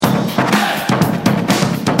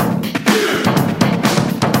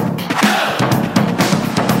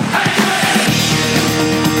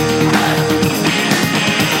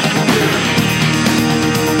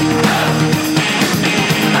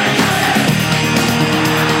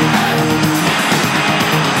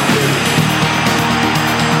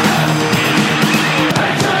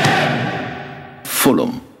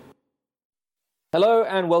Hello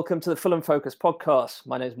and welcome to the Fulham Focus podcast.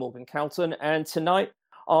 My name is Morgan Calton, and tonight,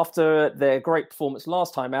 after their great performance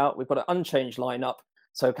last time out, we've got an unchanged lineup.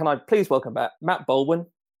 So can I please welcome back Matt Baldwin.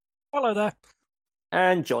 Hello there.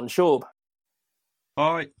 And John Shaub.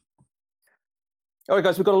 Hi. All right,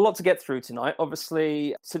 guys, we've got a lot to get through tonight.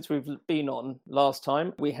 Obviously, since we've been on last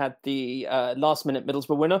time, we had the last-minute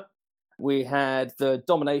Middlesbrough winner. We had the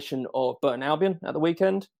domination of Burton Albion at the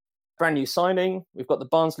weekend. Brand new signing. We've got the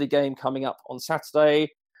Barnsley game coming up on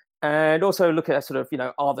Saturday. And also look at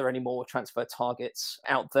are there any more transfer targets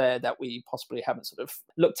out there that we possibly haven't sort of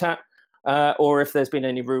looked at? Or if there's been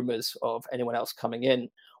any rumours of anyone else coming in.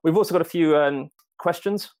 We've also got a few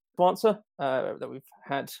questions to answer that we've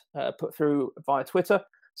had put through via Twitter.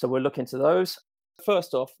 So we'll look into those.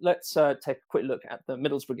 First off, let's take a quick look at the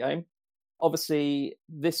Middlesbrough game. Obviously,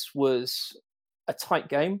 this was a tight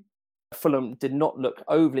game. Fulham did not look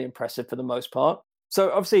overly impressive for the most part. So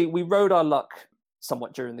obviously, we rode our luck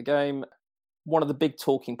somewhat during the game. One of the big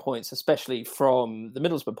talking points, especially from the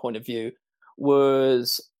Middlesbrough point of view,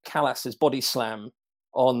 was Kalas's body slam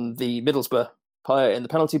on the Middlesbrough player in the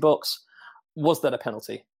penalty box. Was that a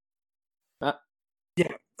penalty, Matt?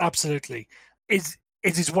 Yeah, absolutely. It's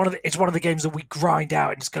one of the games that we grind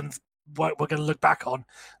out, and we're going to look back on.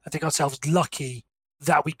 I think ourselves lucky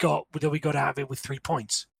that we got out of it with 3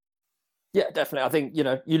 points. Yeah, definitely. I think,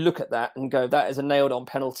 you look at that and go, that is a nailed-on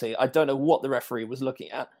penalty. I don't know what the referee was looking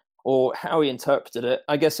at or how he interpreted it.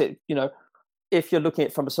 I guess if you're looking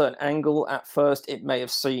at it from a certain angle at first, it may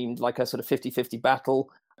have seemed like a sort of 50-50 battle,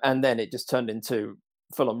 and then it just turned into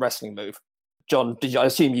full-on wrestling move. John, I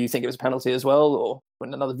assume you think it was a penalty as well, or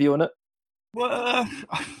another view on it? Well,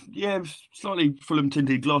 yeah, slightly Fulham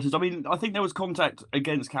tinted glasses. I mean, I think there was contact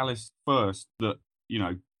against Kalas first that,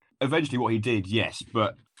 eventually what he did, yes,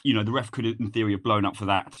 but the ref could, in theory, have blown up for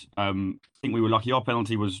that. I think we were lucky. Our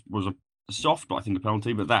penalty was a soft, but I think a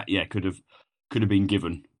penalty. But that, yeah, could have been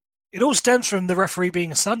given. It all stems from the referee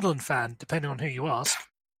being a Sunderland fan, depending on who you ask.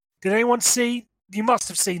 Did anyone see? You must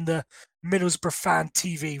have seen the Middlesbrough fan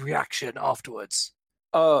TV reaction afterwards.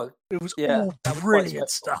 Oh, it was all brilliant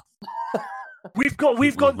stuff. We've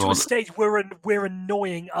gone to a stage where we're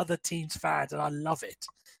annoying other teams' fans, and I love it.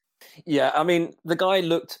 Yeah, I mean, the guy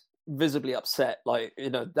looked visibly upset.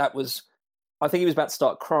 That was, I think he was about to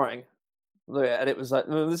start crying. And it was like,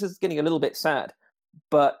 this is getting a little bit sad.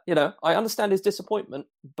 But, I understand his disappointment.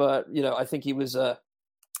 But, I think he was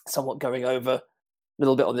somewhat going over a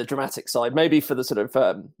little bit on the dramatic side. Maybe for the sort of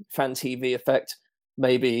fan TV effect,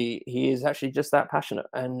 maybe he is actually just that passionate.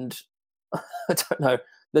 And I don't know.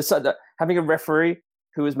 Having a referee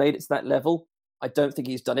who has made it to that level, I don't think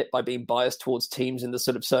he's done it by being biased towards teams in the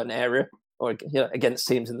sort of certain area or against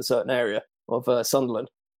teams in the certain area of Sunderland.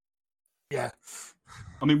 Yeah.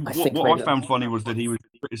 I mean, what I found funny was that he was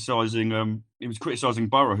criticising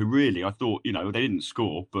Borough, who really, I thought, they didn't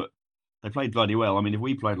score, but they played bloody well. I mean, if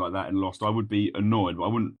we played like that and lost, I would be annoyed, but I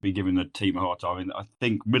wouldn't be giving the team a hard time. I mean, I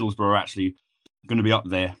think Middlesbrough are actually going to be up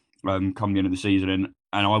there come the end of the season, and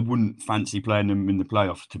I wouldn't fancy playing them in the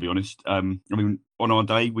playoffs, to be honest. I mean, on our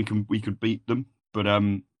day, we could beat them, but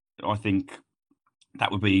I think that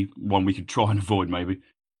would be one we could try and avoid, maybe.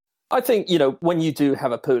 I think, when you do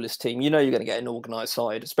have a poolless team, you're going to get an organised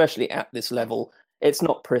side, especially at this level. It's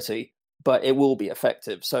not pretty, but it will be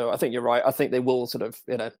effective. So I think you're right. I think they will sort of,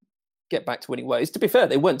 get back to winning ways. To be fair,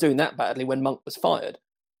 they weren't doing that badly when Monk was fired.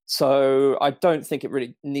 So I don't think it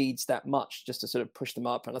really needs that much just to sort of push them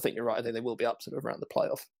up. And I think you're right. I think they will be up sort of around the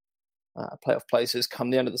playoff places come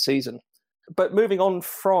the end of the season. But moving on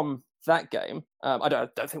from that game, I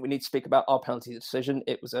don't think we need to speak about our penalty decision.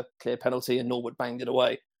 It was a clear penalty and Norwood banged it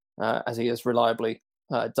away, as he has reliably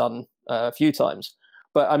done a few times.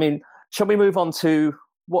 But I mean, shall we move on to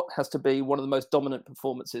what has to be one of the most dominant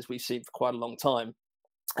performances we've seen for quite a long time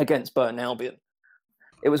against Burton Albion?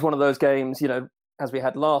 It was one of those games, as we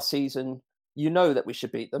had last season, that we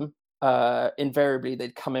should beat them. Invariably,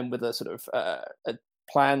 they'd come in with a sort of a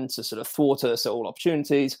plan to sort of thwart us at all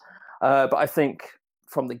opportunities. But I think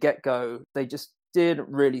from the get-go, they just didn't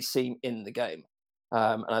really seem in the game.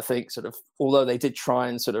 And I think sort of, although they did try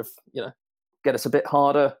and sort of, get us a bit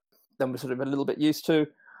harder than we're sort of a little bit used to,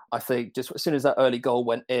 I think just as soon as that early goal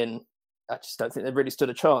went in, I just don't think they really stood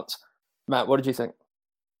a chance. Matt, what did you think?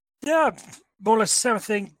 Yeah, more or less the same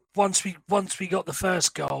thing. Once we got the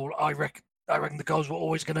first goal, I reckon the goals were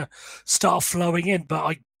always going to start flowing in. But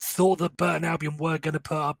I thought that Burton Albion were going to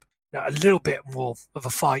put up a little bit more of a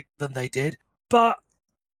fight than they did. But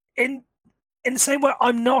in the same way,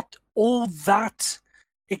 I'm not all that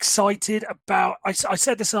excited about. I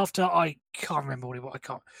said this after I can't remember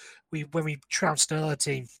when we trounced another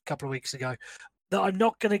team a couple of weeks ago. that I'm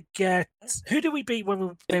not going to get. Who did we beat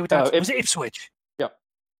when they were down? Was it Ipswich? Yeah.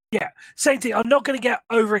 Yeah, same thing. I'm not going to get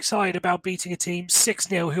overexcited about beating a team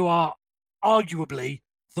 6-0 who are arguably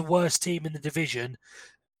the worst team in the division,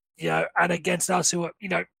 and against us who are,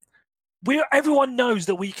 everyone knows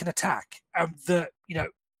that we can attack and that,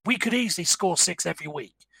 we could easily score 6 every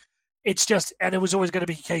week. It's just, and it was always going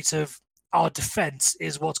to be a case of our defense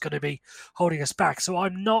is what's going to be holding us back. So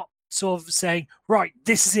I'm not sort of saying, right,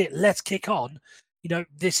 this is it, let's kick on.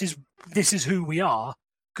 This is who we are,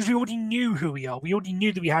 because we already knew who we are. We already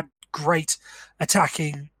knew that we had great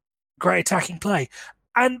attacking play.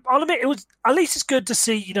 And I'll admit, at least it's good to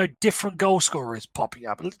see, different goal scorers popping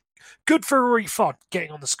up. Good for Rory Font getting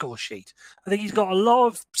on the score sheet. I think he's got a lot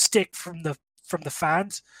of stick from the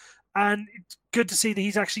fans, and it's good to see that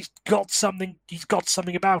he's actually got something. He's got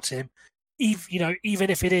something about him, even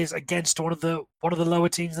if it is against one of the lower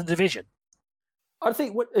teams in the division. I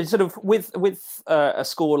think sort of with a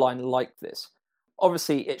scoreline like this,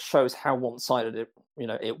 obviously it shows how one-sided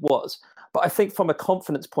it was. But I think from a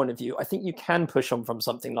confidence point of view, I think you can push on from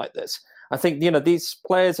something like this. I think these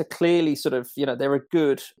players are clearly sort of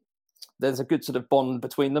there's a good sort of bond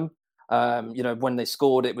between them. When they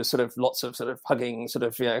scored, it was sort of lots of sort of hugging, sort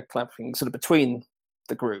of clapping, sort of between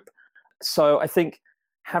the group. So I think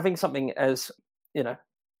having something as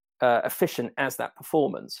efficient as that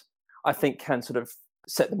performance, I think can sort of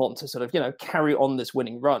set them on to sort of carry on this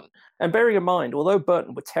winning run. And bearing in mind, although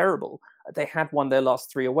Burton were terrible, they had won their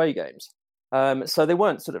last 3 away games. So they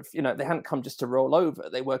weren't sort of they hadn't come just to roll over.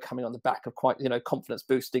 They were coming on the back of quite confidence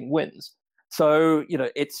boosting wins. So,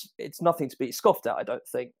 it's nothing to be scoffed at, I don't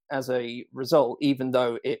think, as a result, even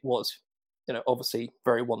though it was, obviously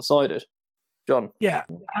very one-sided. John? Yeah,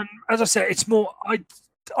 and as I said, it's more,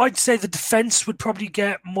 I'd say the defence would probably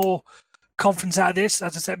get more confidence out of this,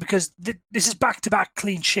 as I said, because this is back-to-back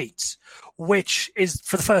clean sheets, which is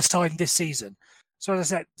for the first time this season. So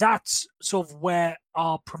as I said, that's sort of where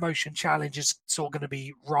our promotion challenge is sort of going to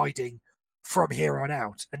be riding from here on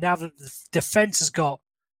out. And now that the defence has got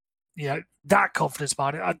that confidence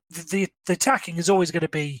behind it, the attacking is always going to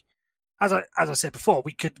be, as I said before,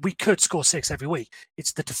 we could score 6 every week.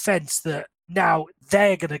 It's the defence that now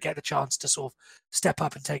they're going to get the chance to sort of step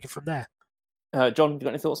up and take it from there. John, have you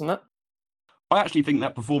got any thoughts on that? I actually think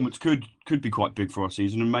that performance could be quite big for our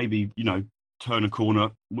season and maybe turn a corner.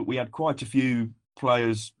 We had quite a few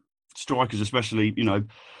players, strikers especially,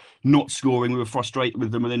 not scoring. We were frustrated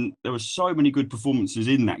with them, and then there were so many good performances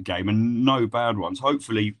in that game and no bad ones.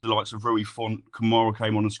 Hopefully the likes of Rui Font, Kamara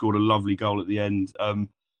came on and scored a lovely goal at the end.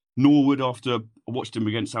 Norwood, after I watched him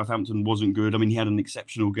against Southampton, wasn't good. I mean, he had an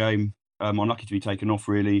exceptional game. Unlucky to be taken off,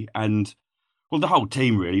 really. And, well, the whole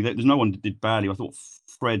team, really. There's no one that did badly. I thought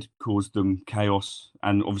Fred caused them chaos,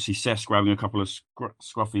 and obviously Cesc grabbing a couple of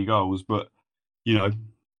scruffy goals, but,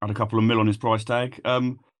 had a couple of mil on his price tag.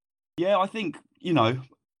 I think,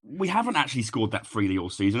 we haven't actually scored that freely all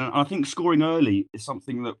season. And I think scoring early is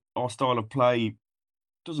something that our style of play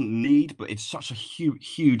doesn't need, but it's such a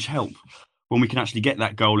huge help when we can actually get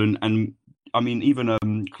that goal. And I mean,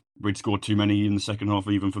 even we'd scored too many in the second half,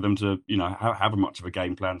 even for them to, have much of a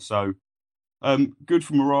game plan. So good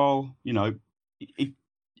for morale.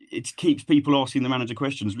 It keeps people asking the manager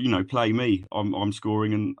questions. Play me. I'm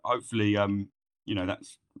scoring, and hopefully,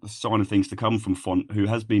 that's the sign of things to come from Font, who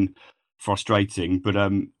has been frustrating, but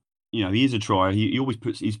he is a trier. He always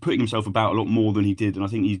he's putting himself about a lot more than he did, and I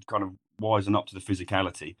think he's kind of wising up to the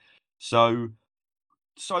physicality. So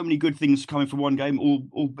many good things coming from one game,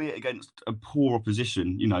 albeit against a poor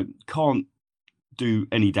opposition. Can't do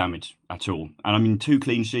any damage at all. And I mean, 2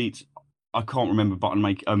 clean sheets. I can't remember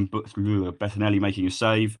Bettinelli making a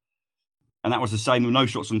save, and that was the same with no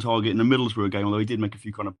shots on target in the Middlesbrough game. Although he did make a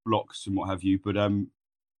few kind of blocks and what have you, but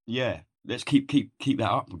let's keep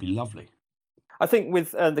that up. Would be lovely. I think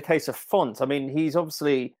with the case of Font, I mean, he's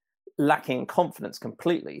obviously lacking confidence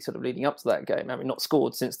completely, sort of leading up to that game. I mean, not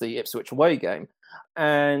scored since the Ipswich away game,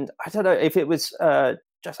 and I don't know if it was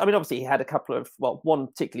obviously he had a couple of one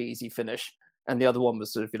particularly easy finish, and the other one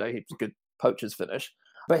was sort of he was a good poacher's finish.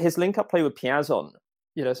 But his link-up play with Piazon,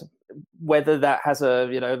 whether that has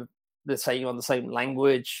the same on the same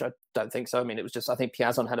language, I don't think so. I mean, it was just I think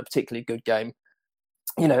Piazon had a particularly good game.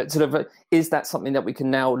 Is that something that we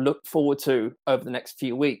can now look forward to over the next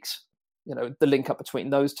few weeks? The link up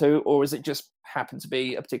between those two, or is it just happen to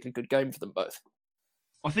be a particularly good game for them both?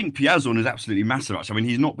 I think Piazon is absolutely massive. Actually, I mean,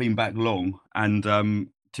 he's not been back long, and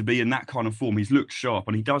to be in that kind of form, he's looked sharp,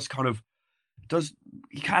 and he can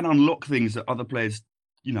unlock things that other players,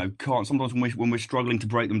 can't. Sometimes when we're struggling to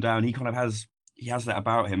break them down, he has that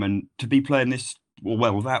about him, and to be playing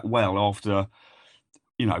that well after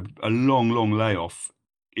a long layoff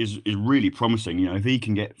is really promising. If he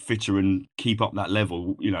can get fitter and keep up that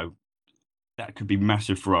level, that could be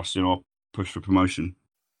massive for us in our push for promotion.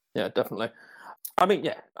 Yeah, definitely. I mean,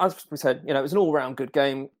 yeah, as we said, it was an all-round good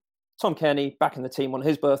game. Tom Cairney back in the team on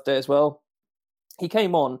his birthday as well. He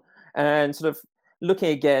came on and sort of looking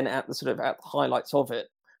again at the highlights of it.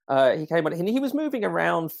 He came on and he was moving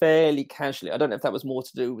around fairly casually. I don't know if that was more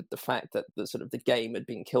to do with the fact that the game had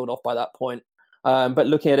been killed off by that point. But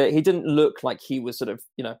looking at it, he didn't look like he was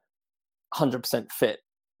 100% fit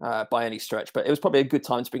by any stretch. But it was probably a good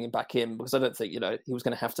time to bring him back in because I don't think he was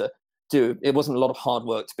going to have to do. It wasn't a lot of hard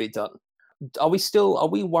work to be done. Are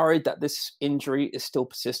we worried that this injury is still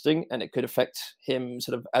persisting and it could affect him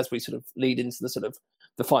as we lead into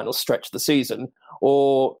the final stretch of the season,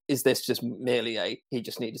 or is this just merely he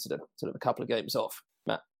just needed a couple of games off,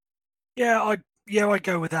 Matt? Yeah, I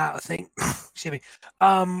go with that. I think. Excuse me.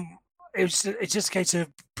 It's just a case of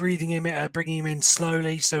bringing him in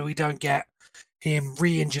slowly so we don't get him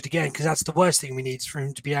re-injured again, because that's the worst thing we need is for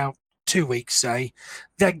him to be out 2 weeks, say,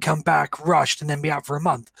 then come back rushed and then be out for a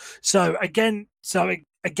month. So a game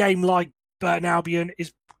like Burton Albion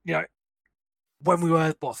is, when we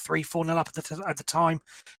were 3-4-0 up at the time,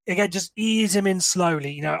 again, just ease him in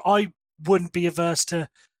slowly. I wouldn't be averse to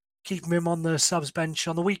keeping him on the subs bench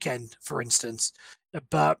on the weekend, for instance.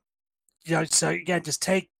 But so again, just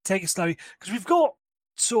take it slowly, because we've got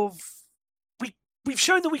we've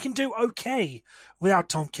shown that we can do okay without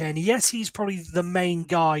Tom Cairney. Yes, he's probably the main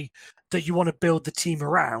guy that you want to build the team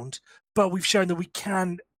around, but we've shown that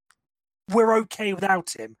we're okay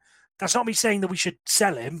without him. That's not me saying that we should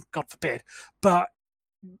sell him, God forbid, but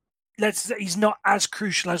he's not as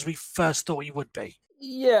crucial as we first thought he would be.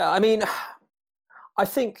 Yeah, I mean, I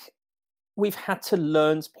think we've had to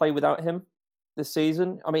learn to play without him this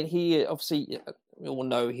season. I mean, he obviously, we all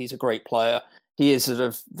know he's a great player. He is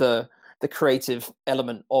the creative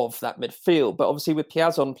element of that midfield, but obviously with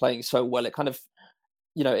Piazon playing so well, it kind of,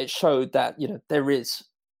 it showed that there is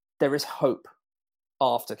hope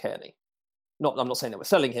after Cairney. I'm not saying that we're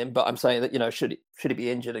selling him, but I'm saying that should he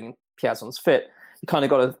be injured and Piazon's fit, you kind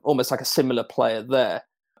of got almost like a similar player there.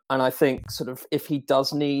 And I think if he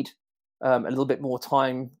does need a little bit more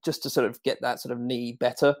time just to get that knee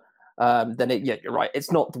better, then you're right,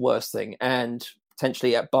 it's not the worst thing. And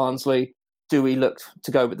potentially at Barnsley, do we look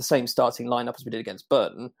to go with the same starting lineup as we did against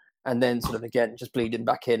Burton, and then again just bleed him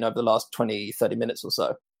back in over the last 20, 30 minutes or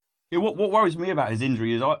so? Yeah, what worries me about his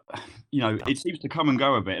injury is, it seems to come and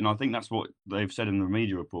go a bit, and I think that's what they've said in the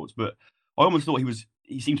media reports. But I almost thought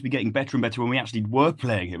he seemed to be getting better and better when we actually were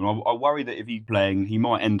playing him. And I worry that if he's playing, he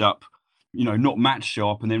might end up, not match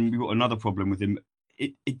sharp, and then we've got another problem with him.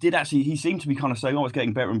 It did actually. He seemed to be kind of saying, "Oh, it's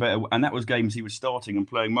getting better and better," and that was games he was starting and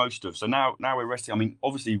playing most of. So now we're resting. I mean,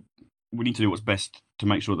 obviously, we need to do what's best to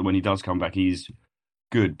make sure that when he does come back, he's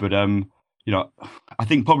good. But I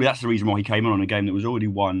think probably that's the reason why he came on a game that was already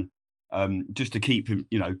won, just to keep him,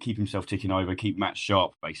 keep himself ticking over, keep match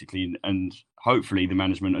sharp, basically, and hopefully the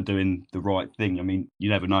management are doing the right thing. I mean, you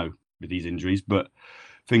never know with these injuries, but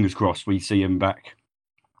fingers crossed we see him back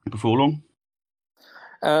before long.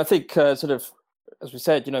 I think as we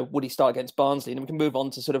said, would he start against Barnsley? And we can move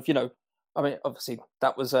on to I mean, obviously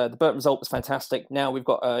that was the Burton result was fantastic. Now we've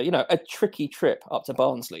got a tricky trip up to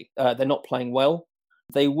Barnsley. They're not playing well.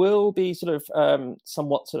 They will be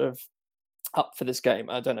somewhat up for this game.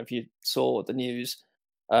 I don't know if you saw the news,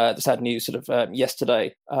 the sad news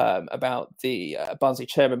yesterday about the Barnsley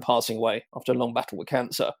chairman passing away after a long battle with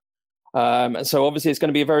cancer. And so obviously it's going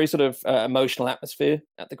to be a very emotional atmosphere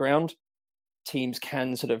at the ground. Teams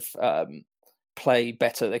can play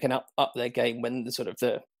better. They can up their game when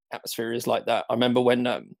the atmosphere is like that. I remember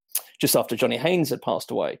when just after Johnny Haynes had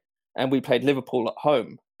passed away, and we played Liverpool at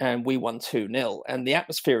home, and we won 2-0, and the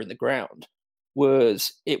atmosphere in the ground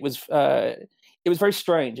was very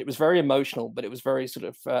strange. It was very emotional, but it was very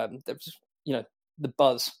there was the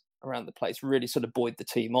buzz around the place really buoyed the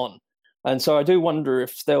team on. And so I do wonder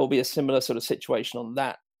if there will be a similar situation on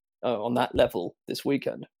that level this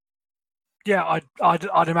weekend. Yeah,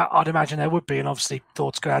 I'd imagine there would be, and obviously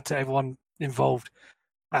thoughts go out to everyone involved.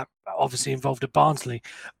 Obviously involved at Barnsley,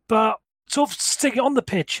 but sticking on the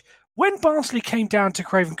pitch, when Barnsley came down to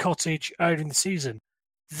Craven Cottage earlier in the season,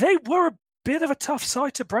 they were a bit of a tough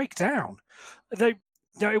side to break down. We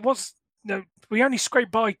only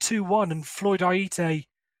scraped by 2-1, and Floyd Aite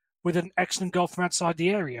with an excellent goal from outside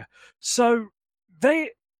the area. So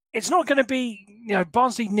it's not going to be,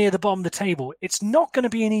 Barnsley near the bottom of the table. It's not going to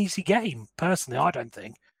be an easy game, personally, I don't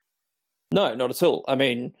think. No, not at all. I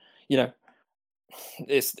mean,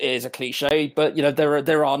 it is a cliche, but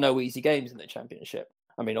there are no easy games in the Championship.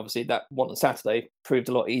 I mean, obviously that one on Saturday proved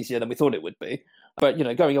a lot easier than we thought it would be. But,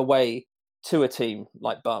 going away to a team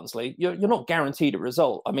like Barnsley, you're not guaranteed a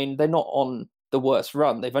result. I mean, they're not on the worst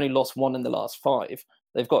run. They've only lost one in the last 5.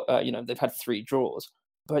 They've got, they've had 3 draws.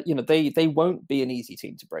 But, they won't be an easy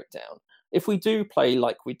team to break down. If we do play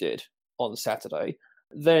like we did on Saturday,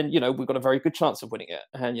 then, we've got a very good chance of winning it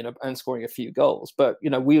and scoring a few goals. But,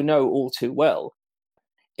 we know all too well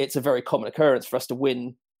it's a very common occurrence for us to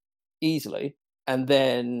win easily and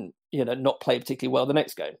then, not play particularly well the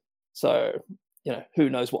next game. So, who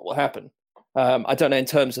knows what will happen. I don't know in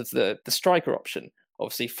terms of the striker option.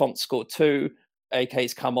 Obviously, Font scored 2.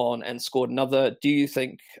 AK's come on and scored another. Do you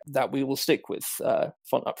think that we will stick with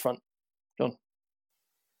Font up front, John?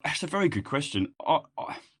 That's a very good question.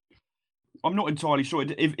 I'm not entirely sure.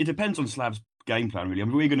 It depends on Slav's game plan, really. I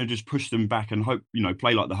mean, we're going to just push them back and hope,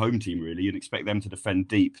 play like the home team, really, and expect them to defend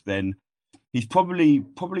deep. Then he's probably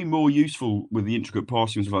more useful with the intricate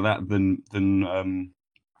passing and stuff like that than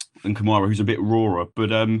Kamara, who's a bit rawer.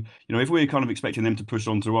 But if we're kind of expecting them to push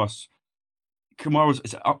onto us, Kamara's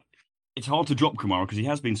it's hard to drop Kamara because he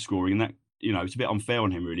has been scoring, and that it's a bit unfair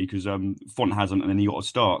on him really because Font hasn't, and then he got a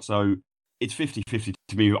start. So it's 50-50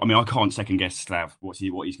 to me. I mean, I can't second guess Slav what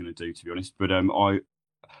he's going to do, to be honest. But I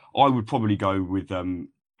would probably go with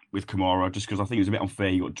Kamara just because I think it was a bit unfair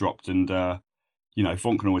he got dropped, and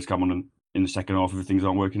Font can always come on in the second half if things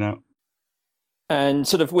aren't working out. And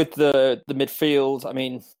sort of with the midfield, I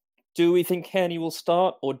mean, do we think Kearney will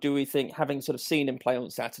start, or do we think, having sort of seen him play on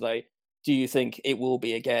Saturday, do you think it will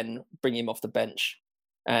be again bring him off the bench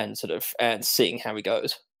and and seeing how he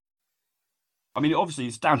goes? I mean, obviously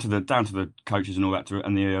it's down to the coaches and all that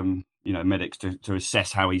and the medics to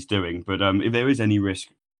assess how he's doing. But if there is any risk,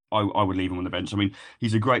 I would leave him on the bench. I mean,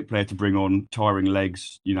 he's a great player to bring on, tiring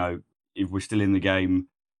legs. If we're still in the game,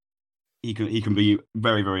 he can be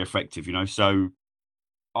very, very effective. So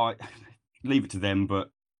I leave it to them.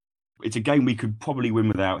 But it's a game we could probably win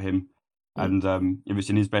without him. And if it's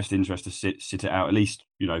in his best interest to sit it out, at least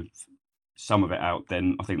some of it out,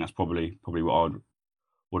 then I think that's probably what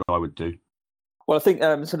I would do. Well, I think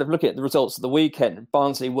sort of looking at the results of the weekend,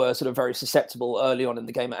 Barnsley were sort of very susceptible early on in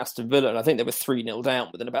the game at Aston Villa, and I think they were 3-0 down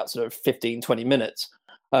within about sort of 15, 20 minutes.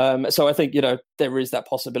 So I think, there is that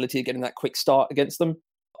possibility of getting that quick start against them.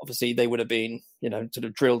 Obviously, they would have been, sort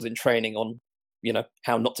of drilled in training on,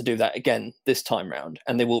 how not to do that again this time round.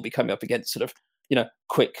 And they will be coming up against sort of,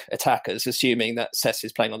 quick attackers, assuming that Cess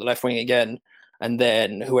is playing on the left wing again. And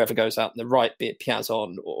then whoever goes out on the right, be it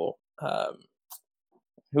Piazon or...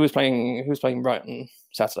 Who was playing right on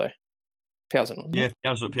Saturday? Piazon. Yeah,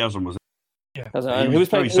 Piazon was. Yeah. Who was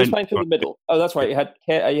playing through the middle? Oh, that's right.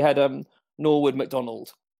 You had Norwood,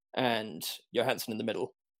 McDonald, and Johansson in the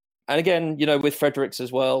middle. And again, with Fredericks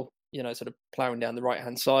as well, sort of ploughing down the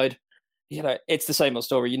right-hand side. It's the same old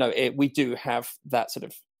story. We do have that sort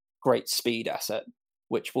of great speed asset,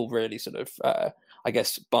 which will really sort of, I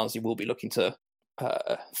guess, Barnsley will be looking to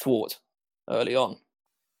thwart early on.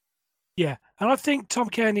 Yeah, and I think Tom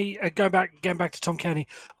Kearney, going back to Tom Kearney,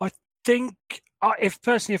 I think if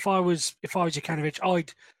I was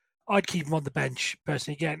Jokanovic, I'd keep him on the bench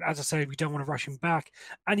personally. Again, as I say, we don't want to rush him back,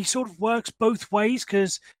 and he sort of works both ways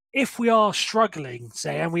because if we are struggling,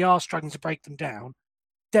 and we are struggling to break them down,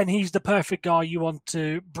 then he's the perfect guy you want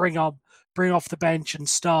to bring off the bench and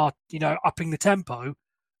start, upping the tempo.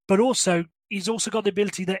 But also, he's also got the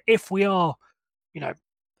ability that if we are,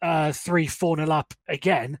 3-4-0 up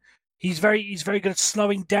again. He's very good at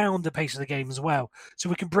slowing down the pace of the game as well. So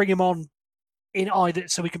we can bring him on in either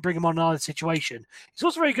situation. He's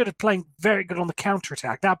also very good at playing very good on the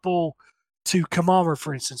counter-attack. That ball to Kamara,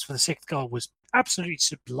 for instance, for the 6th goal was absolutely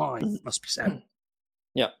sublime, must be said.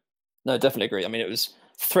 Yeah. No, definitely agree. I mean, it was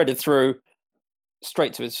threaded through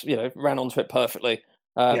straight to his, ran onto it perfectly.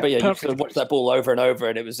 But yeah, you sort of watched that ball over and over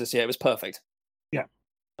and it was just, it was perfect. Yeah.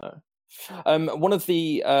 One of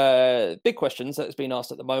the big questions that has been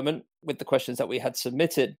asked at the moment, with the questions that we had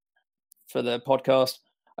submitted for the podcast,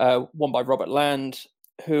 one by Robert Land,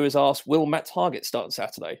 who has asked, will Matt Targett start on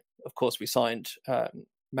Saturday? Of course, we signed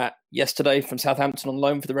Matt yesterday from Southampton on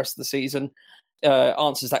loan for the rest of the season.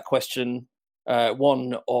 Answers that question,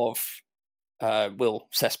 one of will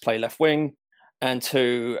Cess play left wing, and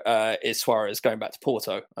 2 is Suarez going back to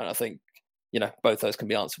Porto? And I think, both those can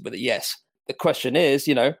be answered with a yes. The question is,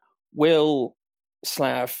 will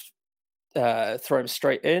Slav throw him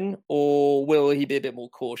straight in, or will he be a bit more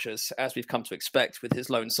cautious, as we've come to expect with his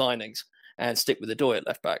loan signings, and stick with Odoi at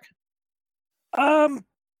left back?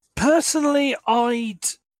 Personally, I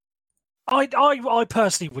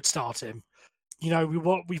personally would start him.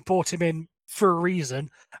 We've brought him in for a reason,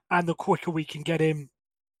 and the quicker we can get him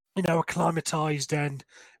acclimatized and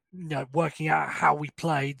working out how we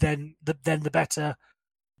play, then the better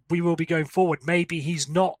we will be going forward. Maybe he's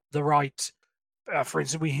not the right. For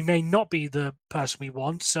instance, he may not be the person we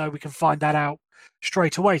want, so we can find that out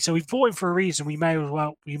straight away. So we've bought him for a reason. We may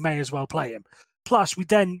as well play him. Plus, we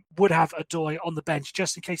then would have Odoi on the bench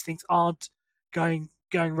just in case things aren't going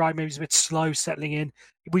right. Maybe he's a bit slow settling in.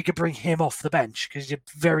 We could bring him off the bench because he's a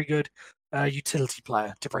very good utility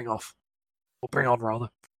player to bring off, or bring on rather.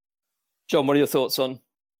 John, what are your thoughts on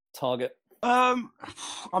Targett? I mean,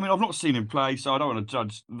 I've not seen him play, so I don't want to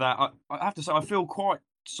judge that. I have to say, I feel quite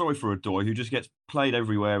sorry for Odoi, who just gets played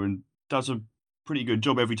everywhere and does a pretty good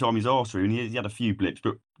job every time he's asked for him. He had a few blips,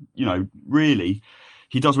 but really,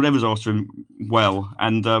 he does whatever's asked of him well.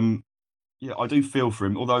 And I do feel for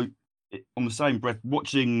him. Although, on the same breath,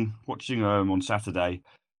 watching on Saturday,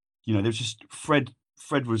 there's just Fred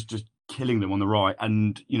was just killing them on the right,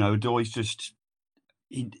 and Odoi's just.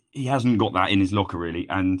 He hasn't got that in his locker, really.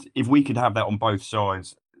 And if we could have that on both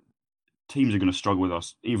sides, teams are going to struggle with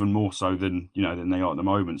us even more so than they are at the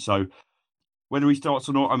moment. So whether he starts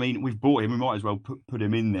or not, I mean, we've bought him. We might as well put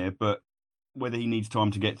him in there. But whether he needs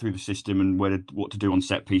time to get through the system and what to do on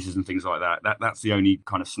set pieces and things like that's the only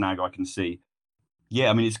kind of snag I can see. Yeah,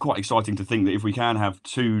 I mean, it's quite exciting to think that if we can have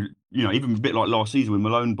two, even a bit like last season with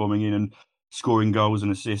Malone bombing in and scoring goals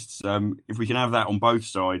and assists, if we can have that on both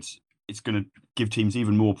sides, it's going to give teams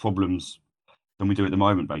even more problems than we do at the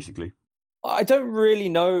moment, basically. I don't really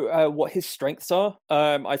know what his strengths are.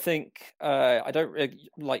 I think I don't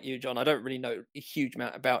like you, John. I don't really know a huge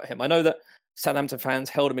amount about him. I know that Southampton fans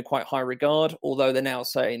held him in quite high regard, although they're now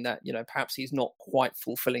saying that perhaps he's not quite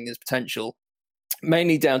fulfilling his potential,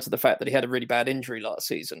 mainly down to the fact that he had a really bad injury last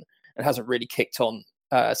season and hasn't really kicked on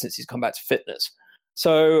since he's come back to fitness.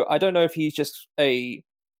 So I don't know if he's just a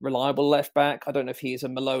reliable left back. I don't know if he is a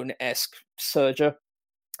Malone-esque surger.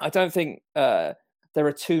 I don't think there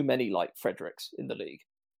are too many like Fredericks in the league.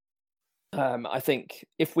 I think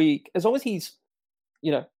as long as he's,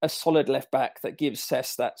 a solid left back that gives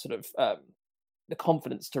Cesc that sort of the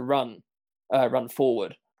confidence to run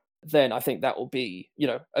forward, then I think that will be,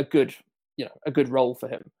 a good role for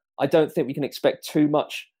him. I don't think we can expect too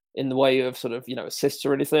much in the way of sort of, assists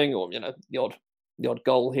or anything, or the odd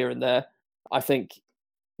goal here and there. I think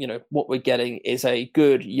what we're getting is a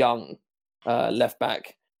good young left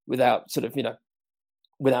back without sort of,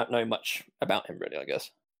 without knowing much about him, really, I guess.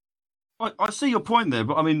 I see your point there,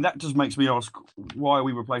 but I mean, that just makes me ask, why are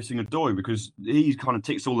we replacing Odoi? Because he kind of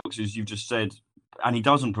ticks all the boxes you've just said, and he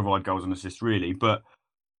doesn't provide goals and assists, really. But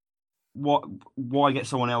why get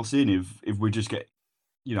someone else in if we just get,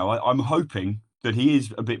 I'm hoping that he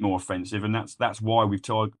is a bit more offensive, and that's why we've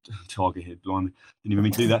targeted. Blimey, didn't even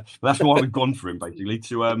mean to do that. But that's why we've gone for him, basically,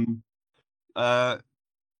 to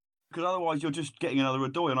because otherwise you're just getting another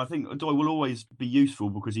Odoi, and I think Odoi will always be useful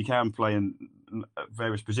because he can play in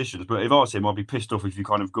various positions. But if I was him, I'd be pissed off if you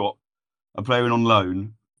kind of got a player in on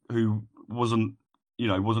loan who wasn't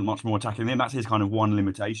much more attacking than him. That's his kind of one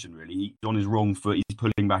limitation, really. He's on his wrong foot. He's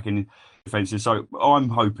pulling back in defences. So I'm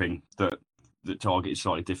hoping that the Targett is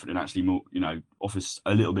slightly different and actually more, offers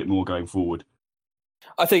a little bit more going forward.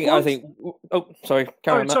 I think. Oh, sorry.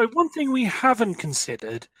 Sorry. One thing we haven't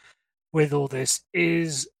considered with all this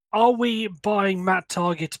is: are we buying Matt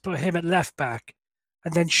Targett to put him at left back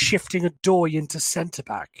and then shifting Odoi into centre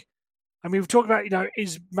back? I mean, we've talked about,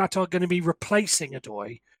 is Matt Targett going to be replacing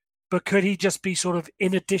Odoi, but could he just be sort of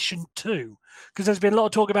in addition to? Because there's been a lot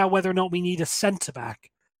of talk about whether or not we need a centre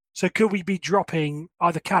back. So could we be dropping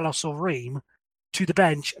either Kalas or Ream to the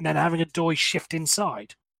bench and then having Odoi shift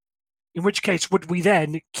inside? In which case, would we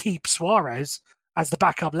then keep Suarez as the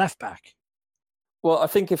backup left back? Well, I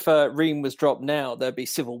think if Ream was dropped now, there'd be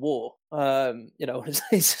civil war.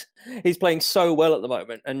 He's playing so well at the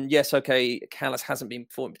moment. And yes, okay, Kalas hasn't been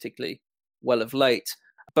performing particularly well of late.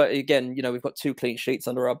 But again, we've got 2 clean sheets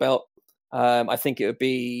under our belt. I think it would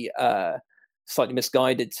be slightly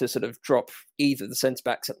misguided to sort of drop either of the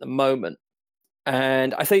centre-backs at the moment.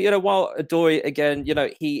 And I think, while Odoi, again,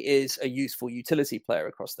 he is a useful utility player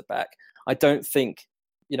across the back, I don't think,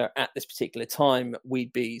 at this particular time,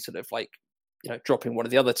 we'd be sort of like, dropping one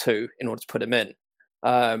of the other 2 in order to put him in.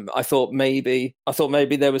 I thought maybe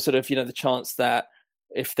there was sort of, the chance that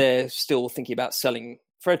if they're still thinking about selling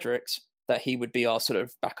Fredericks, that he would be our sort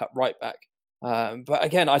of backup right back. But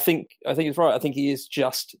again, I think it's right. I think he is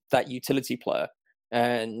just that utility player,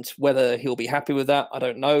 and whether he'll be happy with that, I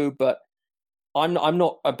don't know. But I'm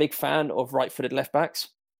not a big fan of right-footed left backs,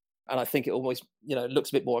 and I think it always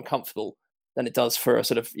looks a bit more uncomfortable than it does for a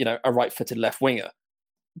sort of a right-footed left winger.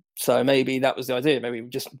 So maybe that was the idea. Maybe we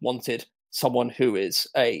just wanted someone who is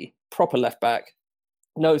a proper left back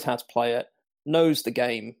knows how to play it, knows the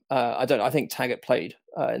game. I think Taggart played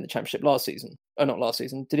in the Championship last season. Oh, not last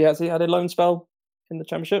season. Did he had a loan spell in the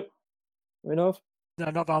Championship? We know of? No,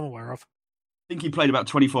 not that I'm aware of. I think he played about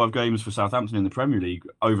 25 games for Southampton in the Premier League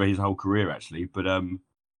over his whole career, actually. But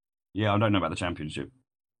yeah, I don't know about the Championship.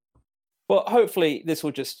 Well, hopefully this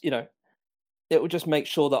will just, it will just make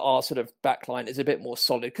sure that our sort of backline is a bit more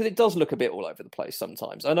solid, because it does look a bit all over the place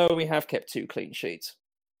sometimes. I know we have kept 2 clean sheets.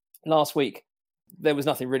 Last week, there was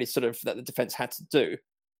nothing really sort of that the defence had to do.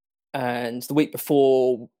 And the week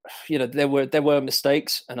before, there were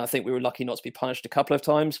mistakes, and I think we were lucky not to be punished a couple of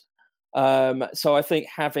times. So I think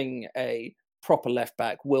having a proper left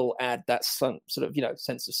back will add that sort of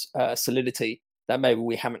sense of solidity that maybe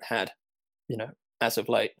we haven't had, as of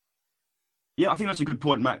late. Yeah, I think that's a good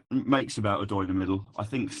point Matt makes about Odoi in the middle. I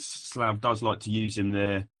think Slav does like to use him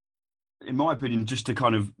there, in my opinion, just to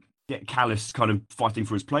kind of get Callis kind of fighting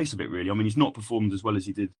for his place a bit, really. I mean, he's not performed as well as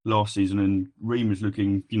he did last season, and Ream is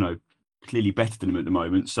looking, clearly better than him at the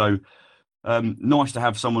moment. So nice to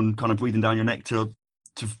have someone kind of breathing down your neck to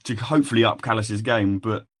hopefully up Callis's game.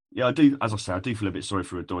 But yeah, I do feel a bit sorry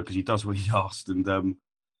for Odoi, because he does what he asked. And,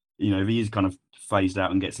 if he is kind of phased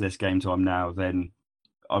out and gets less game time now, then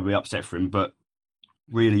I'll be upset for him. But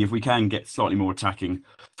really, if we can get slightly more attacking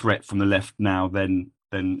threat from the left now, then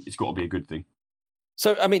it's got to be a good thing.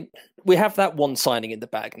 So, I mean, we have that one signing in the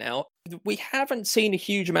bag now. We haven't seen a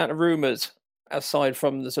huge amount of rumours aside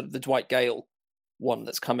from the sort of the Dwight Gale one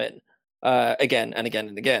that's come in again and again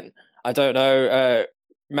and again. I don't know.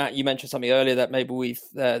 Matt, you mentioned something earlier that maybe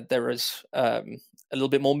there is a little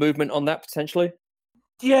bit more movement on that potentially.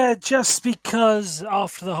 Yeah, just because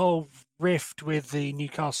after the whole rift with the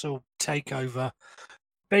Newcastle takeover,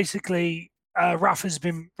 basically Rafa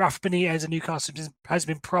Benitez at Newcastle has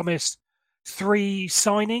been promised 3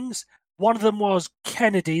 signings. One of them was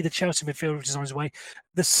Kennedy, the Chelsea midfielder, which is on his way.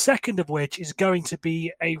 The second of which is going to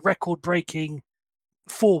be a record-breaking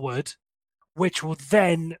forward, which will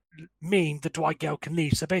then mean that Dwight Gale can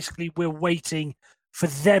leave. So basically, we're waiting for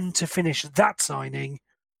them to finish that signing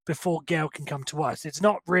before Gale can come to us. It's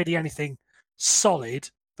not really anything solid,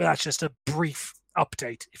 but that's just a brief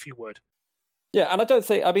update, if you would. Yeah, and I don't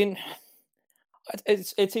think, I mean,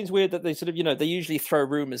 it seems weird that they sort of, they usually throw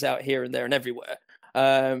rumours out here and there and everywhere.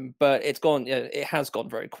 But it has gone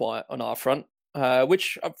very quiet on our front,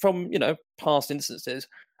 which from, past instances,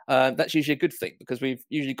 that's usually a good thing, because we've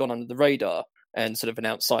usually gone under the radar and sort of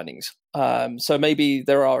announced signings. So maybe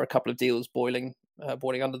there are a couple of deals boiling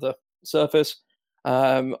under the surface.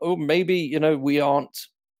 Or maybe, maybe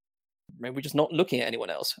we're just not looking at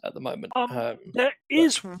anyone else at the moment. There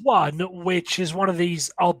is one, which is one of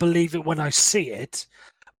these, I'll believe it when I see it.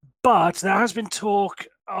 But there has been talk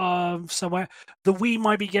somewhere that we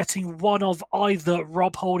might be getting one of either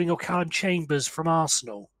Rob Holding or Callum Chambers from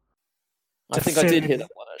Arsenal. I think I did hear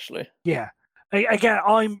that one, actually. Yeah. Again,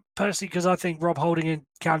 I'm personally, because I think Rob Holding and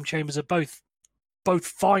Callum Chambers are both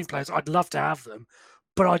fine players. I'd love to have them,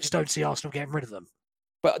 but I just don't see Arsenal getting rid of them.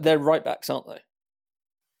 But they're right backs, aren't they?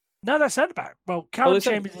 No, they're centre back. Well, Callum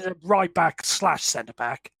Chambers is a right back / centre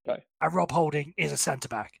back, okay, and Rob Holding is a centre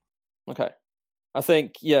back. Okay, I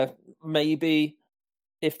think maybe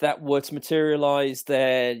if that were to materialise,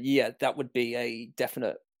 then that would be a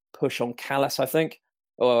definite push on Callis, I think.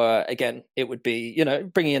 Or again, it would be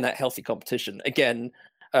bringing in that healthy competition. Again,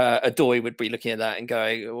 Odoi would be looking at that and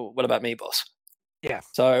going, "What about me, boss?" Yeah.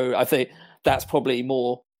 So I think that's probably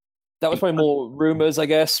more. That was probably more rumours, I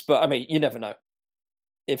guess. But I mean, you never know.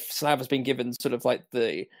 If Slav has been given sort of like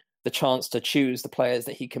the chance to choose the players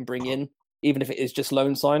that he can bring in, even if it is just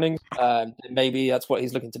loan signing, maybe that's what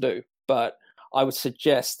he's looking to do. But I would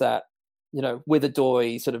suggest that, with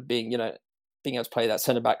Odoi sort of being able to play that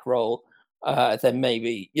centre back role, then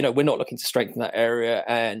maybe, we're not looking to strengthen that area,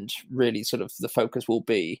 and really sort of the focus will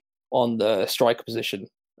be on the striker position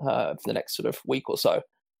for the next sort of week or so.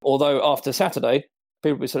 Although after Saturday,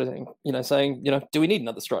 people will be sort of saying, do we need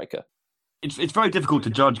another striker? It's very difficult to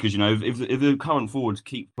judge, because if the current forwards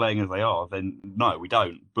keep playing as they are, then no, we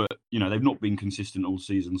don't. But they've not been consistent all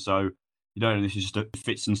season, so this is just a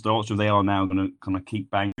fits and starts. So they are now going to kind of keep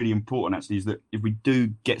banging. Really important actually is that if we do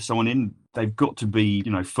get someone in, they've got to be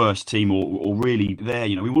first team or really there.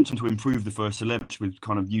 We want them to improve the first 11 with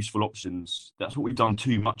kind of useful options. That's what we've done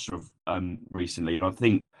too much of recently. And I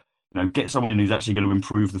think get someone in who's actually going to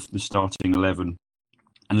improve the starting 11.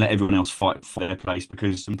 And let everyone else fight for their place,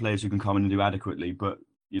 because some players who can come in and do adequately. But,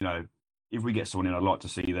 if we get someone in, I'd like to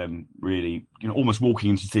see them really, almost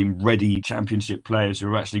walking into the team ready Championship players who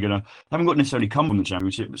are actually haven't got necessarily come from the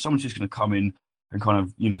Championship, but someone's just going to come in and kind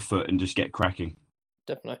of foot and just get cracking.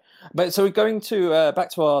 Definitely. But so we're going to back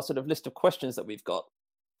to our sort of list of questions that we've got.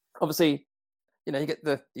 obviously, you get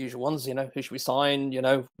the usual ones. Who should we sign? What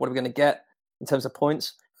are we going to get in terms of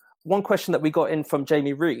points? One question that we got in from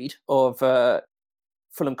Jamie Reed of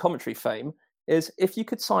Fulham commentary fame is, if you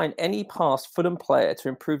could sign any past Fulham player to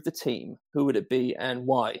improve the team, who would it be and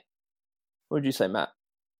why? What would you say, Matt?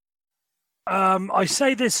 I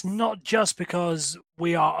say this not just because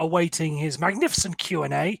we are awaiting his magnificent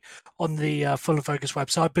Q&A on the Fulham Focus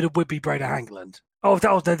website, but it would be Breda Hangland. Oh,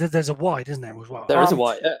 there's a wide, isn't there, as well? There is a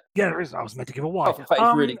wide, yeah. Yeah, there is. I was meant to give a wide. Oh,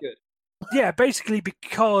 it's really good. Yeah, basically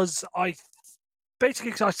because I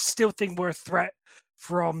still think we're a threat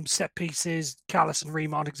from set pieces. Callis and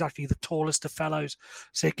Ream aren't exactly the tallest of fellows,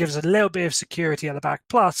 so it gives us a little bit of security at the back.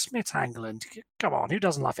 Plus, it's Hangland. Come on, who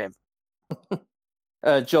doesn't love him?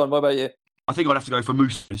 John, what about you? I think I'd have to go for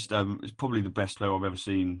Moose. It's probably the best player I've ever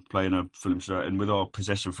seen playing a Fulham shirt. And with our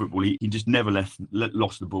possession football, he just never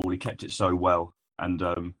lost the ball. He kept it so well. And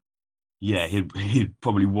he'd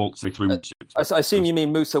probably waltz through. I assume you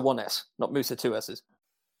mean Musa 1S, not Musa 2Ss.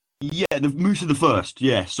 Yeah, the Musa the first.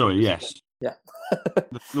 Yeah, sorry, yes. Yeah.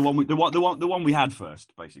 the one we had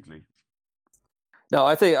first, basically. No,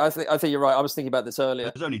 I think you're right. I was thinking about this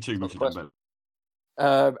earlier. There's only two Musa Dembele.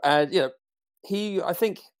 And I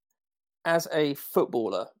think as a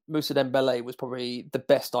footballer, Musa Dembele was probably the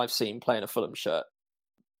best I've seen playing a Fulham shirt.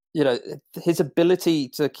 His ability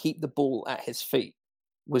to keep the ball at his feet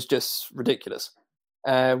was just ridiculous.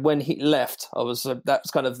 When he left, that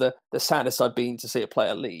was kind of the saddest I'd been to see a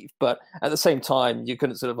player leave. But at the same time, you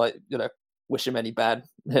couldn't sort of wish him any bad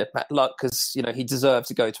luck, because he deserved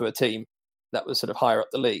to go to a team that was sort of higher up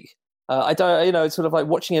the league. I don't, sort of like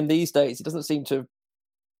watching him these days, he doesn't seem to have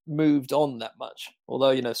moved on that much.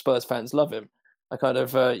 Although Spurs fans love him, I kind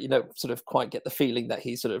of sort of quite get the feeling that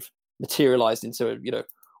he sort of materialized into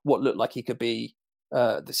what looked like he could be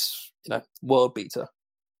this world beater.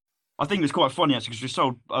 I think it's quite funny actually, because we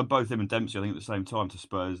sold both him and Dempsey, I think, at the same time to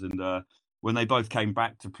Spurs, and when they both came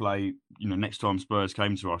back to play, next time Spurs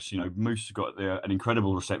came to us, Moose got an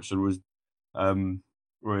incredible reception,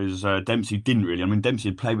 whereas Dempsey didn't really. I mean, Dempsey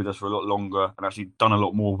had played with us for a lot longer and actually done a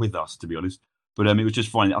lot more with us, to be honest. But it was just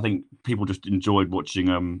fine. I think people just enjoyed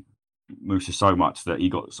watching Moose so much that he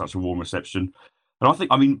got such a warm reception. And I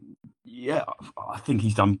think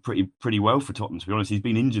he's done pretty well for Tottenham, to be honest. He's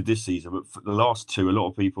been injured this season, but for the last two, a lot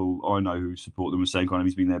of people I know who support them are saying kind of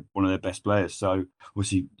he's been one of their best players. So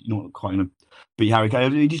obviously not quite going to beat Harry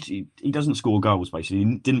Kane. He doesn't score goals, basically.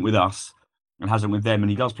 He didn't with us and hasn't with them, and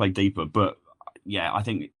he does play deeper. But yeah, I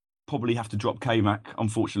think probably have to drop K-Mac,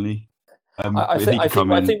 unfortunately. I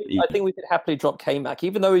think we could happily drop K-Mac,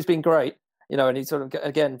 even though he's been great, and he's sort of,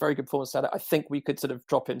 again, very good performance at it. I think we could sort of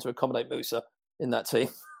drop him to accommodate Musa in that team.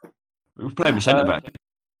 We're playing with centre back.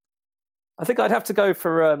 I think I'd have to go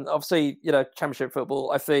for obviously Championship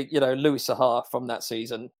football. I think Louis Saha from that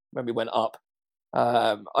season when we went up.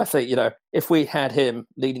 I think if we had him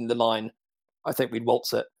leading the line, I think we'd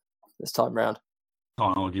waltz it this time round.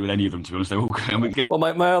 Can't argue with any of them, to be honest. They're all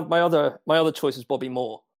Well, my other choice is Bobby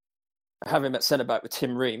Moore. Have him at centre back with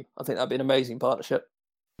Tim Ream. I think that'd be an amazing partnership.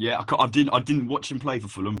 Yeah, I didn't watch him play for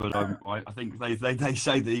Fulham, but I think they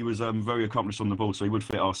say that he was very accomplished on the ball, so he would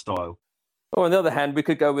fit our style. Or on the other hand, we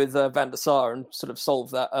could go with Van der Sar and sort of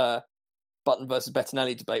solve that Button versus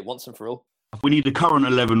Bettinelli debate once and for all. We need a current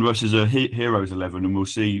 11 versus a Heroes 11, and we'll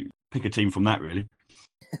pick a team from that, really.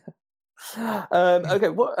 Okay,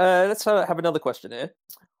 let's have another question here.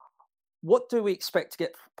 What do we expect to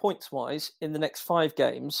get points-wise in the next 5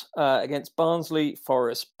 games against Barnsley,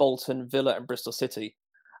 Forest, Bolton, Villa and Bristol City?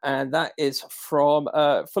 And that is from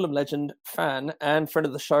Fulham legend, fan and friend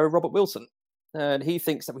of the show, Robert Wilson. And he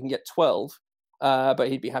thinks that we can get 12, but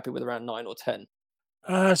he'd be happy with around 9 or 10.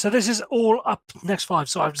 So this is all up next 5.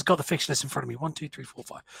 So I've just got the fixture list in front of me. 1, 2, 3, 4,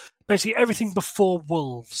 5. Basically everything before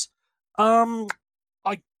Wolves. I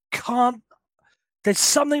can't... There's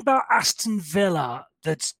something about Aston Villa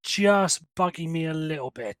that's just bugging me a little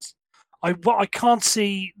bit. I can't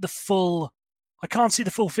see the full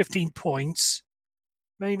 15 points.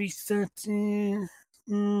 Maybe 13.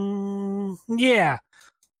 Yeah,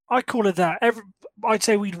 I call it that. I'd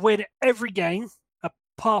say we'd win every game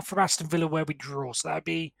apart from Aston Villa where we draw. So that'd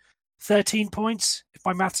be 13 points if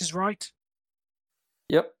my maths is right.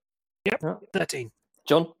 Yep. 13.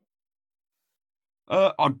 John?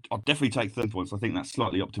 I'd definitely take 30 points. I think that's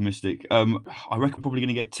slightly optimistic. I reckon we're probably going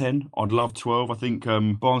to get 10. I'd love 12. I think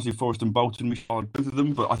Barnsley, Forest and Bolton, we should both of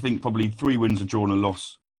them. But I think probably 3 wins, a draw and a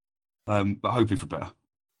loss. But hoping for better.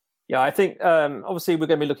 Yeah, I think obviously we're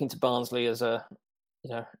going to be looking to Barnsley as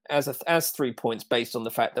as 3 points based on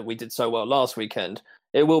the fact that we did so well last weekend.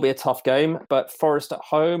 It will be a tough game, but Forest at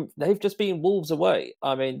home, they've just been Wolves away.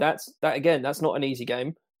 I mean, that's not an easy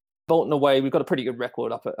game. Bolton away, we've got a pretty good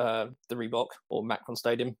record up at the Reebok or Macron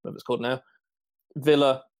Stadium, whatever it's called now.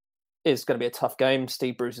 Villa is going to be a tough game.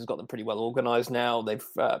 Steve Bruce has got them pretty well organised now. They've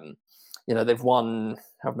won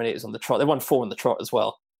how many it is on the trot. They won 4 on the trot as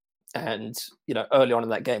well. And early on in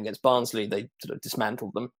that game against Barnsley, they sort of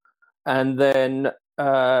dismantled them. And then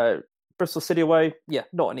Bristol City away,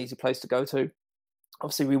 not an easy place to go to.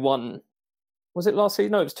 Obviously, we won. Was it last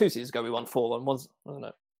season? No, it was 2 seasons ago. We won 4-1. I don't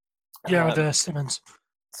know. Yeah, with Simmons.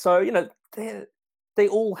 So they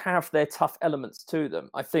all have their tough elements to them.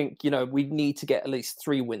 I think we need to get at least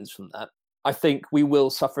 3 wins from that. I think we will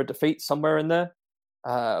suffer a defeat somewhere in there,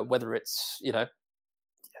 whether it's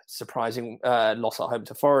surprising loss at home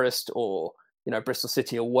to Forest or Bristol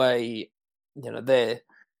City away.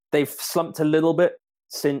 They've slumped a little bit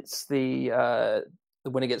since the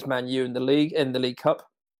win against Man U in the League Cup.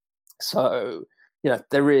 So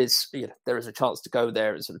there is a chance to go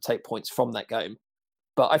there and sort of take points from that game.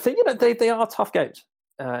 But I think they are tough games,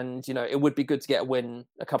 and it would be good to get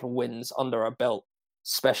a couple of wins under our belt,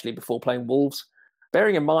 especially before playing Wolves.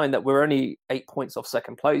 Bearing in mind that we're only 8 points off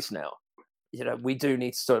second place now, we do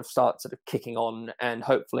need to start kicking on, and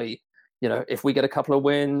hopefully, if we get a couple of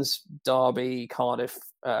wins, Derby, Cardiff,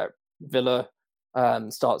 Villa,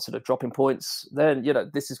 start sort of dropping points, then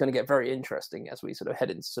this is going to get very interesting as we sort of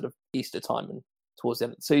head into sort of Easter time and towards the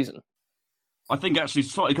end of the season. I think actually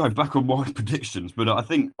slightly going back on my predictions, but I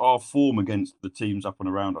think our form against the teams up and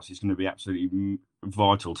around us is going to be absolutely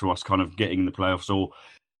vital to us kind of getting in the playoffs.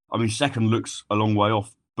 Second looks a long way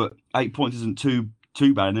off, but 8 points isn't too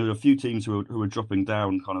bad. And there are a few teams who are dropping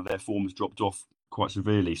down, kind of their form has dropped off quite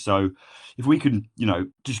severely. So if we can,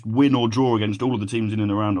 just win or draw against all of the teams in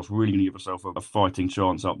and around us, we're really going to give ourselves a fighting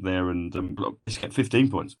chance up there and let's get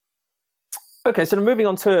 15 points. Okay, so moving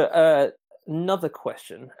on to another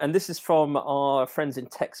question, and this is from our friends in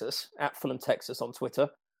Texas, at Fulham Texas on Twitter.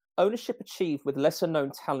 Ownership achieved with lesser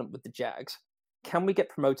known talent with the Jags. Can we get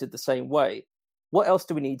promoted the same way? What else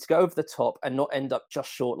do we need to go over the top and not end up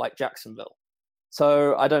just short like Jacksonville?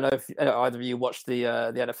 So I don't know if either of you watched the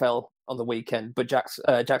NFL on the weekend, but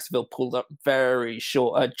Jacksonville pulled up very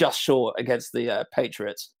short, just short against the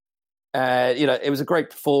Patriots. It was a great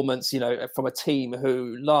performance, from a team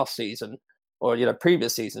who last season or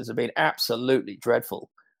previous seasons have been absolutely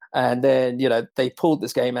dreadful, and then they pulled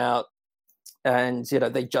this game out, and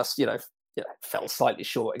they just fell slightly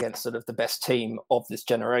short against sort of the best team of this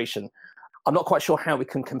generation. I'm not quite sure how we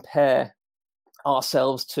can compare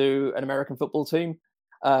ourselves to an American football team.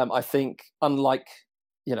 I think, unlike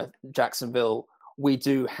Jacksonville, we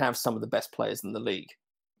do have some of the best players in the league.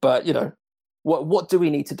 But what do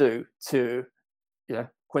we need to do to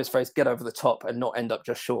Quinn's phrase, get over the top and not end up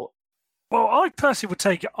just short? Well, I personally would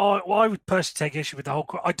take issue with the whole.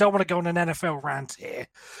 I don't want to go on an NFL rant here,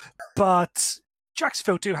 but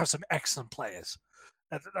Jacksonville do have some excellent players.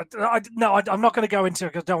 I'm not going to go into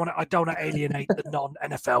it because I don't want to alienate the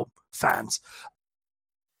non-NFL fans.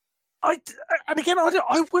 I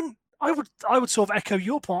would sort of echo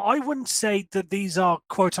your point. I wouldn't say that these are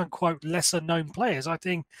quote unquote lesser known players. I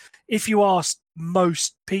think if you ask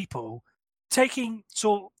most people, taking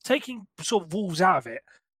sort of Wolves out of it,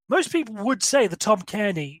 most people would say that Tom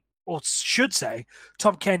Kearney, or should say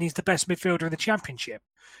Tom Kearney, is the best midfielder in the championship.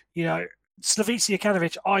 Slavica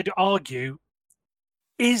Jokanovic, I'd argue,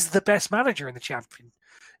 is the best manager in the championship,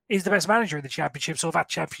 sort of at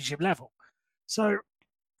championship level. So,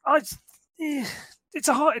 it's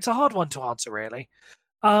a hard one to answer, really.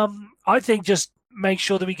 I think just make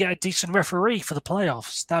sure that we get a decent referee for the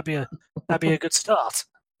playoffs. That'd be a good start.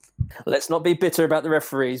 Let's not be bitter about the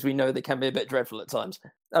referees. We know they can be a bit dreadful at times.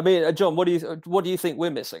 I mean, John, what do you think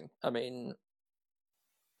we're missing? I mean,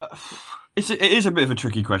 it is a bit of a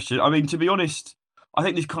tricky question. I mean, to be honest, I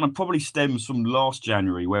think this kind of probably stems from last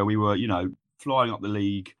January, where we were, flying up the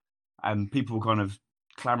league, and people were kind of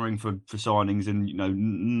clamouring for signings, and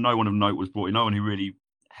no one of note was brought in. No one who really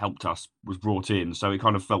helped us was brought in. So it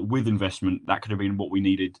kind of felt, with investment, that could have been what we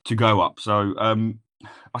needed to go up. So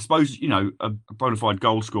I suppose a bona fide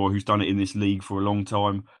goal scorer who's done it in this league for a long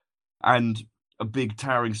time, and a big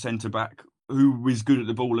towering centre back who is good at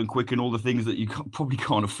the ball and quick and all the things that you probably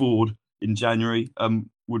can't afford in January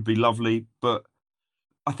would be lovely. But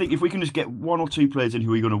I think if we can just get 1 or 2 players in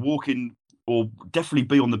who are going to walk in or definitely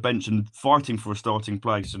be on the bench and fighting for a starting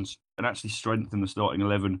place and actually strengthen the starting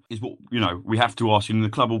 11 is what, we have to ask. The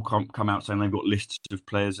club will come out saying they've got lists of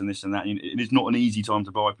players and this and that. It is not an easy time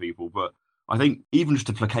to buy people, but I think even just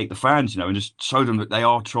to placate the fans, and just show them that they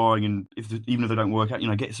are trying, and even if they don't work out,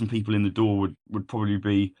 get some people in the door would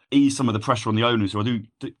probably ease some of the pressure on the owners, who I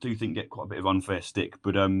do think get quite a bit of unfair stick.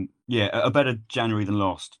 But a better January than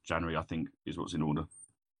last January, I think, is what's in order.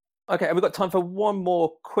 Okay, and we've got time for one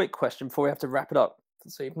more quick question before we have to wrap it up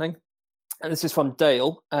this evening. And this is from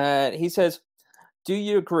Dale. He says, do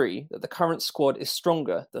you agree that the current squad is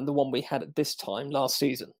stronger than the one we had at this time last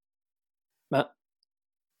season? Matt?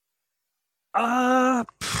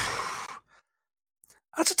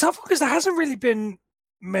 That's a tough one because there hasn't really been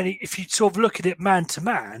many, if you sort of look at it man to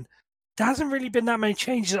man, there hasn't really been that many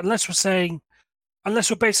changes unless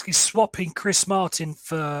we're basically swapping Chris Martin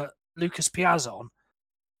for Lucas Piazon.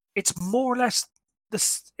 It's more or less the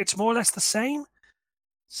same.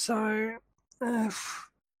 So,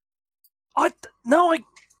 I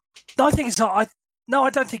think it's not. I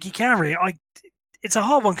don't think he can really. It's a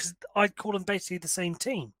hard one because I'd call them basically the same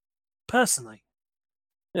team, personally.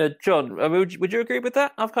 Yeah, John, would you agree with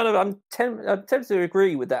that? I'm tempted to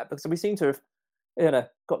agree with that because we seem to have,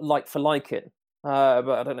 got like for like in. But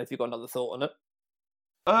I don't know if you've got another thought on it.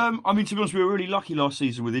 I mean, to be honest, we were really lucky last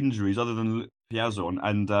season with injuries, other than Piazon,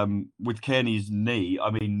 and with Kearney's knee.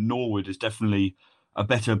 I mean, Norwood is definitely a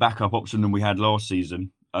better backup option than we had last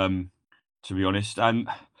season. To be honest, and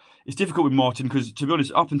it's difficult with Martin because, to be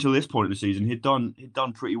honest, up until this point of the season, he'd done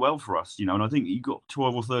pretty well for us, and I think he got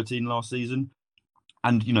 12 or 13 last season,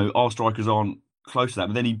 and our strikers aren't close to that.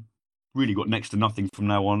 But then he really got next to nothing from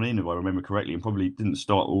now on in, if I remember correctly, and probably didn't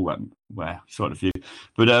start all that. Well, started a few,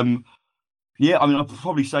 but yeah, I mean, I'd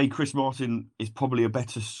probably say Chris Martin is probably a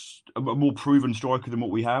more proven striker than what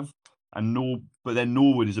we have, but then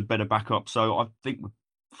Norwood is a better backup. So I think we're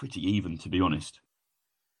pretty even, to be honest.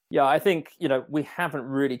 Yeah, I think, we haven't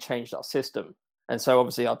really changed our system. And so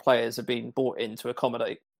obviously our players have been brought in to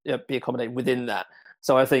be accommodated within that.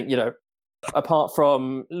 So I think, apart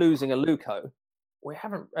from losing a Luco, we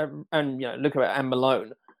haven't, and Luco and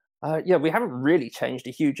Malone, we haven't really changed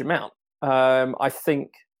a huge amount. I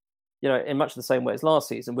think, in much the same way as last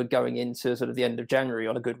season, we're going into sort of the end of January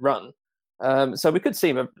on a good run. So we could see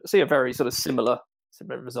a very sort of similar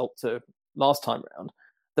result to last time round.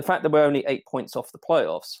 The fact that we're only 8 points off the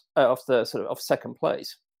playoffs, off second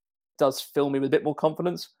place, does fill me with a bit more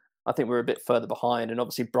confidence. I think we're a bit further behind, and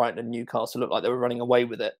obviously Brighton and Newcastle looked like they were running away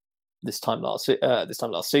with it this time last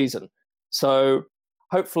season. So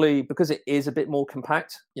hopefully, because it is a bit more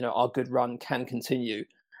compact, our good run can continue,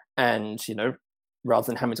 and rather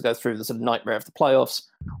than having to go through the sort of nightmare of the playoffs,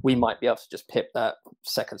 we might be able to just pip that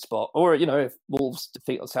second spot. Or if Wolves'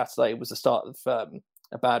 defeat on Saturday was the start of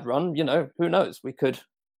a bad run, who knows? We could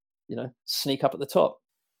sneak up at the top.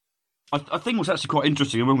 I think what's actually quite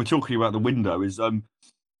interesting, and when we're talking about the window, is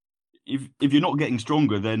if you're not getting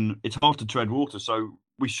stronger, then it's hard to tread water. So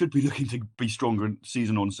we should be looking to be stronger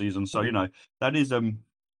season on season. So that is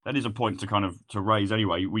a point to kind of to raise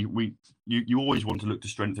anyway. You always want to look to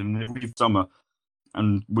strengthen. And if we have summer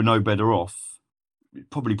and we're no better off, it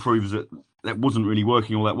probably proves that wasn't really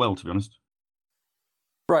working all that well, to be honest.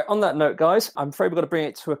 Right, on that note, guys, I'm afraid we've got to bring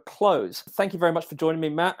it to a close. Thank you very much for joining me,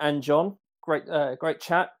 Matt and John. Great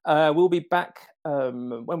chat. We'll be back,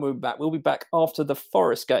 when we'll be back? We'll be back after the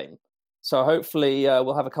Forest game. So hopefully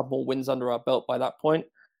we'll have a couple more wins under our belt by that point.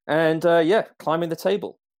 And climbing the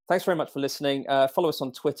table. Thanks very much for listening. Follow us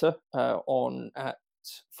on Twitter at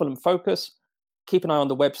Fulham Focus. Keep an eye on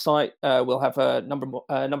the website. We'll have a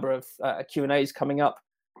number of Q&As coming up.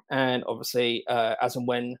 And obviously, as and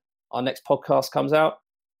when our next podcast comes out,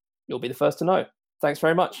 you'll be the first to know. Thanks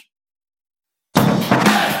very much.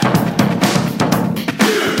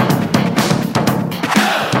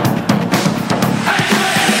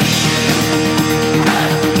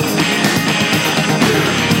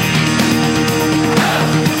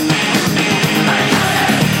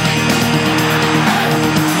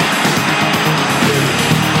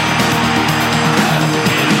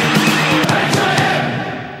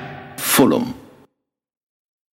 Fulham.